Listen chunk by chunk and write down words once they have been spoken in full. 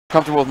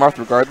comfortable with Marth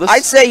regardless.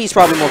 I'd say he's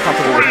probably more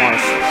comfortable with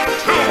Marth.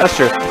 That's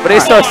true. But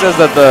A-Star says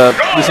that the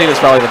Lucina is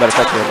probably the better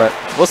catcher, but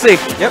we'll see.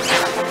 Yep.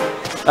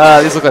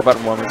 These look like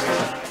button warmers.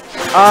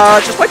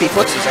 Just might be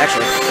footsies,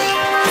 actually.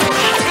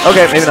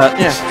 Okay, maybe not.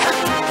 Yeah.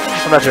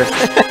 I'm not sure.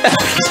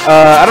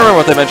 I don't remember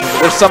what they mentioned,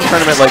 but there's some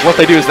tournament, like, what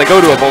they do is they go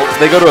to a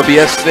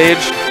BS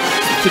stage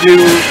to do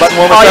button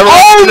warmers.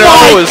 Oh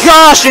my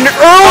gosh, an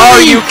early!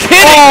 Are you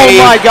kidding me?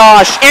 Oh my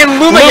gosh, and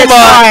Luma gets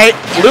right.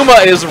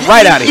 Luma is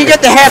right out of here. You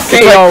get the half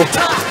KO.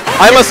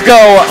 I must go,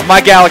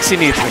 my galaxy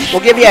needs me.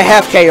 We'll give you a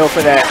half KO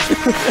for that.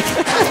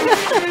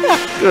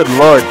 Good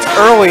lord.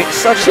 Early,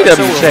 such a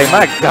GwJ,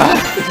 my god.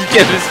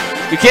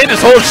 You can't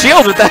just hold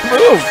shield with that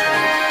move.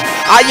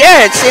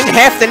 Yeah, it's in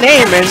half the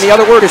name, and the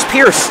other word is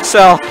Pierce,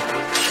 so.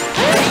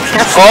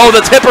 Oh,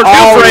 the tipper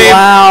 2-frame.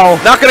 Wow.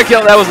 Not gonna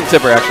kill. That wasn't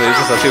tipper, actually. It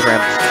was just a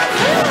 2-frame.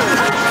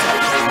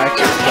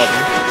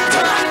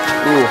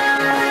 Ooh.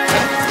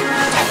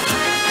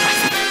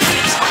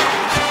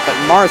 But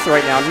Marth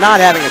right now not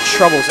having a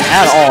troubles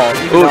at all.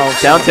 Ooh,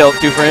 down tilt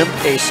 2-frame.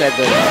 They said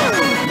that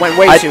went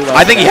way too low.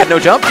 I think he had no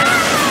jump.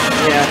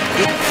 Yeah.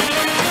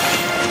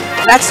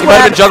 That's he might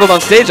have been juggled on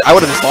stage. I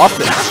would have just lost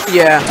it.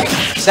 Yeah.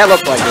 That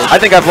looked like it.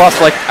 I think I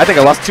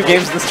lost 2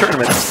 games in this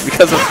tournament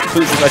because of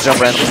losing my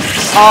jump randomly.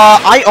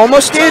 I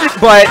almost did,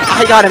 but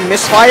I got a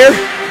misfire,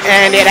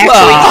 and it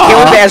actually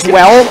killed as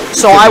well,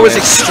 so I was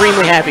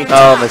extremely happy.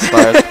 Oh,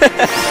 misfires.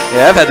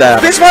 Yeah, I've had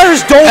that.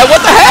 Misfires don't. Hey,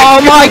 what the heck? Oh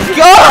my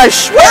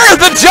gosh! Where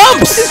are the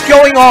jumps? What is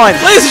going on?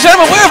 Ladies and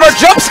gentlemen, where have our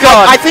jumps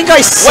gone? I think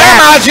I sapped. Where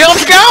are our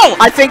jumps gone?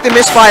 I think the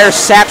misfire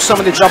sapped some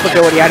of the jump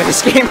ability out of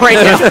this game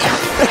right now.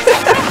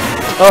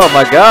 Oh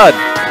my god.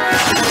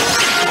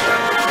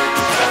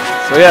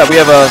 So yeah, we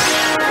have a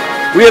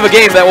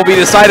game that will be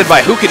decided by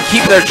who can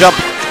keep their jump.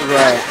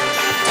 Right.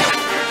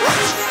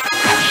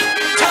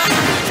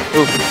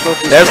 Ooh,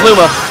 there's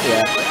Luma.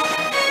 Yeah.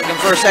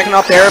 Looking for a second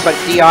up there, but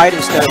DI'd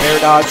instead of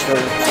air dodge.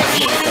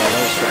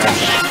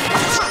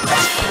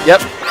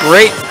 Yep,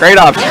 great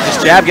option.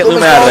 Just jab, get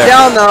Luma out of there.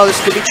 Down though, this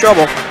could be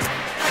trouble.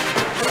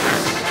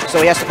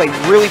 So he has to play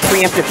really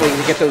preemptively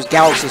to get those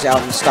galaxies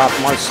out and stop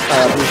Marth's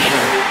boost.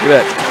 You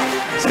bet.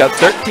 He's got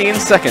 13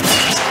 seconds.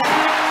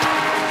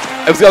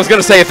 I was gonna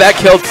say if that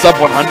killed sub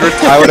 100,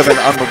 I would have been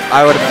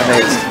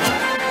amazed.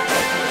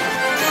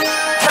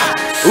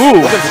 Ooh,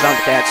 looking for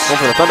Thundercats.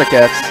 Going for the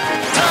Thundercats.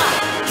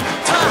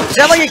 Is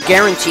that like a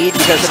guaranteed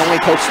because it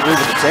only pokes through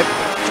with the tip?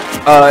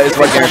 Is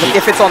what guaranteed?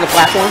 If it's on the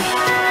platform.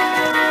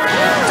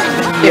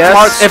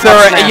 Yes.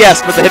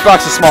 Yes, but the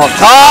hitbox is small.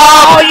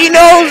 Oh, he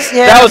knows.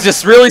 Yeah. That was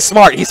just really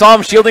smart. He saw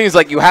him shielding. He's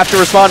like, you have to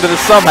respond to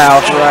this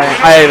somehow. Right.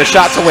 I have a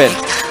shot to win.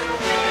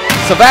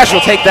 So Vash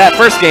will take that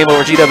first game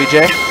over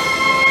GwJ.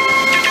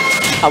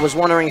 I was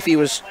wondering if he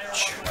was...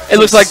 It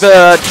looks like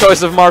the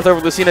choice of Marth over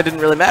Lucina didn't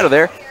really matter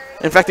there.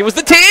 In fact, it was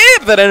the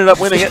tip that ended up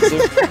winning it.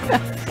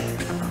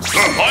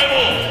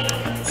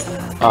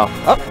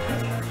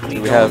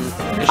 We have...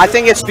 I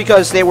think it's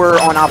because they were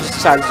on opposite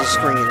sides of the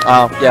screen.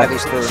 Oh, yeah.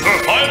 These three.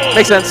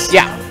 Makes sense.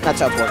 Yeah, that's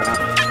how it's working out.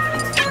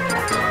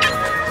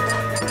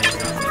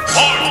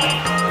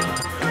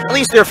 At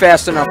least they're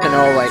fast enough to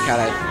know like how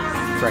to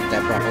correct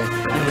that properly.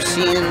 We're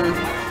seeing...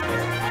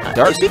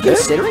 Dark Is he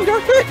considering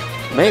Dark Pit?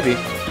 Maybe.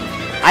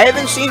 I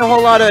haven't seen a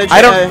whole lot of...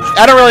 I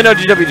don't really know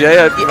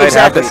GwJ.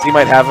 Exactly. He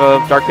might have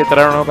a Dark Pit that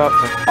I don't know about.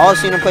 All I've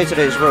seen him play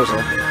today is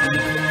Rosa.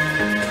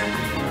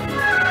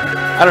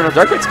 I don't know.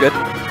 Dark Pit's good.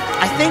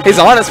 I think he's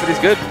honest, but he's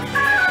good.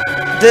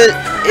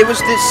 It was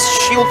this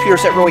shield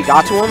pierce that really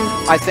got to him.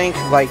 I think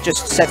like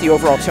just set the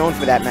overall tone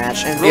for that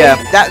match, and really,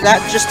 that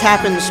just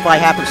happens by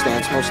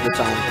happenstance most of the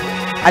time.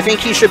 I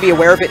think he should be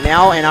aware of it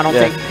now, and I don't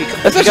think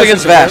especially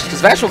against Vash, because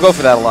Vash will go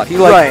for that a lot. He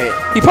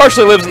he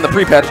partially lives in the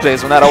pre-patch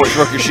days when that always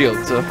broke your shield.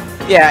 So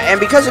yeah, and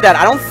because of that,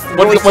 I don't.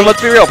 When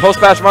let's be real,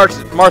 post-patch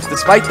Marth,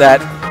 despite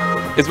that,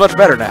 is much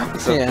better now.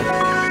 So. Yeah.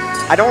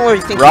 I don't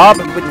really think Rob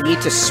he would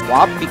need to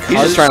swap because...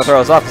 He's just trying to throw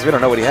us off because we don't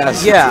know what he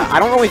has. Yeah, I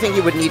don't really think he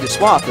would need to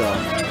swap, though.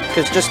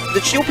 Because just the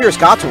shield pierce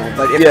got to him.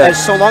 But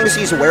so long as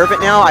he's aware of it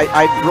now,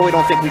 I really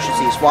don't think we should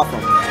see a swap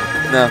from him.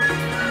 No.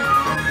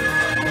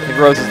 I think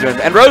Rose is doing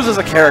it. And Rose is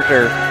a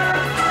character.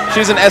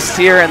 She's an S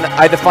tier, and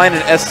I define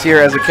an S tier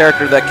as a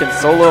character that can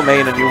solo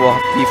main and you will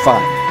be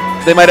fine.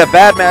 They might have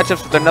bad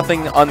matchups, but they're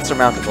nothing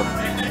unsurmountable.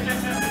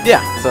 Yeah,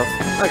 so...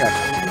 Okay.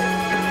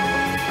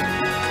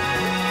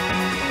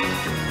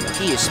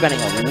 He is spending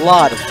a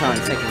lot of time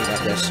thinking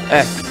about this.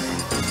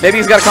 Maybe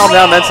he's got to calm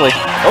down mentally.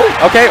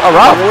 Oh, okay, a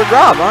Rob. With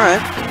Rob, all right.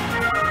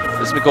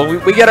 This will be cool.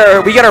 We get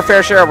our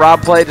fair share of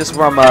Rob play just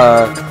from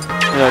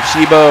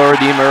Chiba or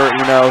Redeemer,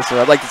 So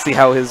I'd like to see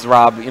how his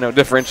Rob,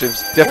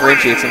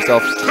 differentiates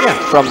himself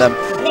from them.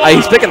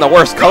 He's picking the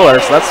worst color,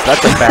 so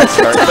that's a bad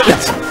start.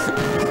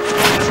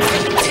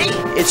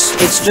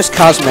 It's just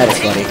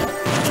cosmetic, buddy.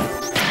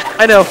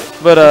 I know,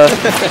 but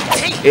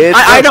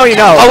I know you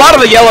know. A lot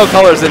of the yellow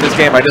colors in this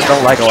game I just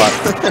don't like a lot.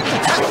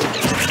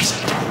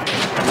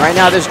 Right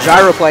now, this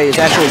gyro play is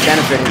actually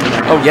benefiting from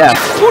that. Oh yeah.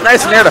 Ooh,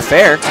 nice nair to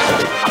fair.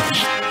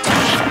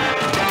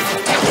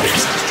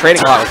 He's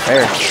trading a lot with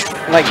fair.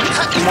 Like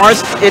Marth,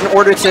 in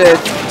order to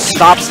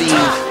stop the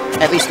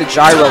at least the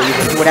gyro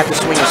even, he would have to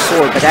swing his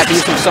sword, but that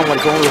leaves him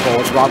somewhat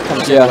vulnerable as Rob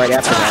comes in right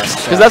after that.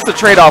 Because that's the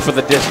trade-off with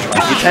the disjoint.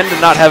 You tend to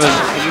not have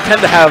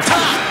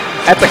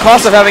at the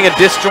cost of having a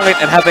disjoint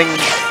and having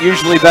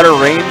usually better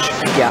range,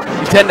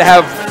 you tend to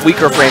have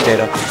weaker frame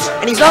data.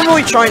 And he's not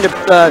really trying to,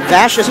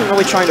 Vash isn't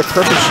really trying to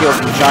perfect shield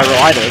from the gyro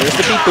either. There's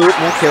the beat boot,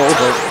 no kill,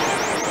 but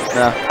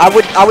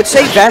I would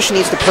say Vash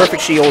needs the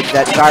perfect shield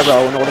that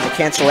gyro in order to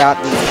cancel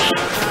out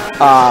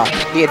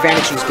the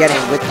advantage he's getting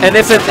with. And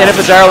if the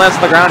gyro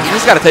lands on the ground, you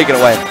just got to take it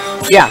away.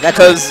 Yeah, that's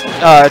because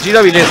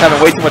GwJ is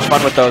having way too much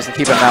fun with those and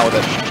keeping him out with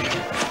it.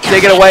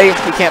 Take it away,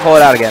 he can't pull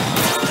it out again.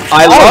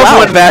 I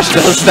love when Vash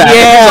does that.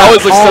 Yeah. It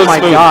always looks so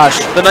smooth. Oh my gosh.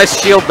 The nice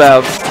shield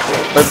bounce,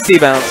 or the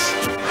T-bounce.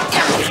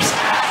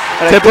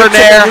 Tipper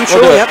Nair.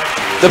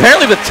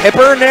 Apparently the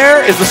Tipper Nair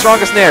is the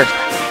strongest Nair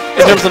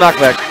in terms of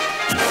knockback.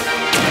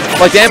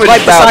 Like damage.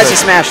 Like besides the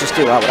smashes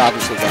too, I would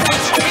obviously guess.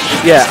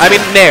 Yeah, I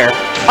mean Nair.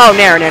 Oh,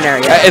 Nair,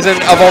 yeah. As in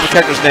of all the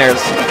characters, Nairs.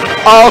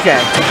 Oh, okay.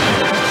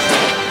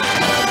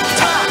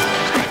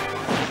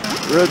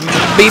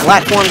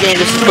 Platform game,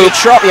 just boot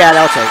sharp. Yeah,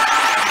 that'll take.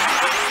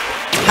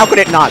 How could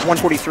it not?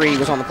 143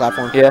 was on the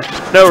platform. Yeah.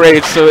 No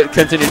rage, so it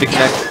continued to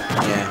connect.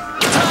 Yeah.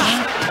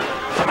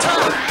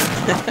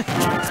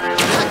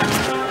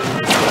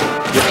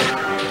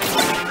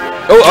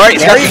 Oh, alright,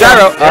 he's got the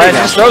gyro. Alright,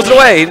 he just throws it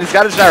away. He's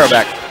got his gyro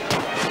back.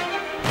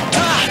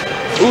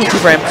 Ooh,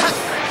 2-frame.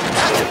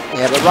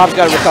 Yeah, but Rob's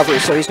got a recovery,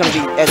 so he's going to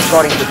be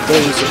starting the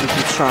days if he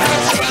keeps trying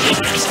that.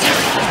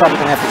 He's probably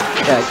going to have to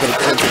get a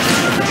clinch if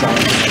he's trying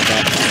to like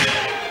that.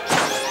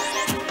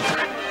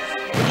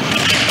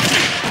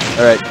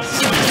 Alright.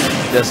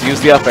 Just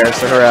use the up airs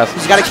to harass.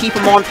 He's got to keep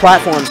him on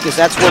platforms, because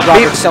that's where Rob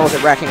excels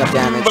at racking up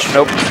damage.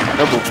 Nope.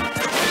 No move.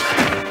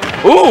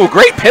 Ooh,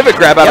 great pivot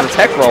grab out of the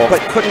tech roll. But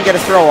couldn't get a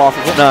throw off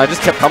of it. No, I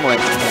just kept pummeling.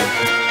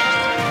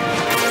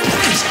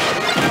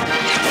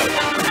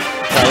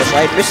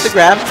 Right, missed the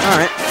grab.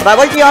 Alright. But I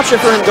like the option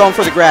for him going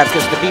for the grab,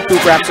 because the beat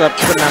boop wraps up a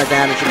good amount of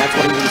damage, and that's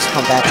what he needs to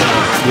come back with.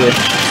 Yeah.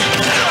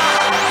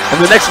 And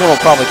the next one will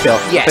probably kill.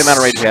 Yes. The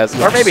amount of rage he has.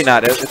 Or maybe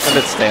not. It's a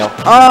bit stale.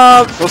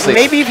 We'll see.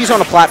 Maybe if he's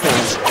on a platform.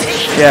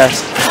 Yeah.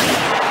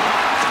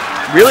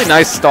 Really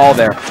nice stall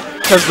there.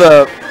 Because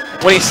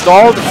when he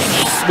stalled...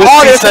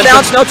 there's the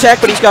bounce, no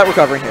tech, but he's got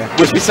recovery here.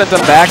 Which we sent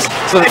him back.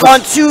 So I've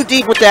gone too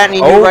deep with that, and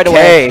he knew right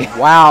away.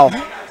 Wow.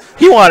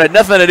 He wanted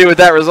nothing to do with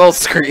that result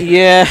screen.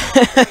 Yeah.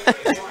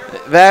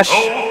 Vash.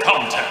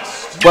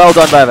 Well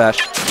done by Vash.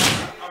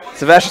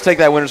 So Vash will take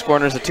that winner's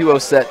corner as a 2-0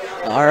 set.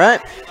 All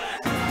right.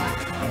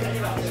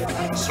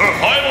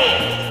 Survival.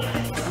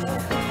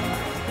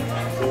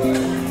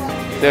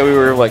 Yeah, we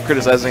were like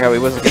criticizing how he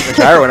wasn't getting the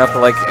gyro enough,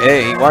 but like,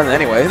 hey, he won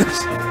anyway.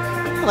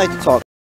 I like to talk.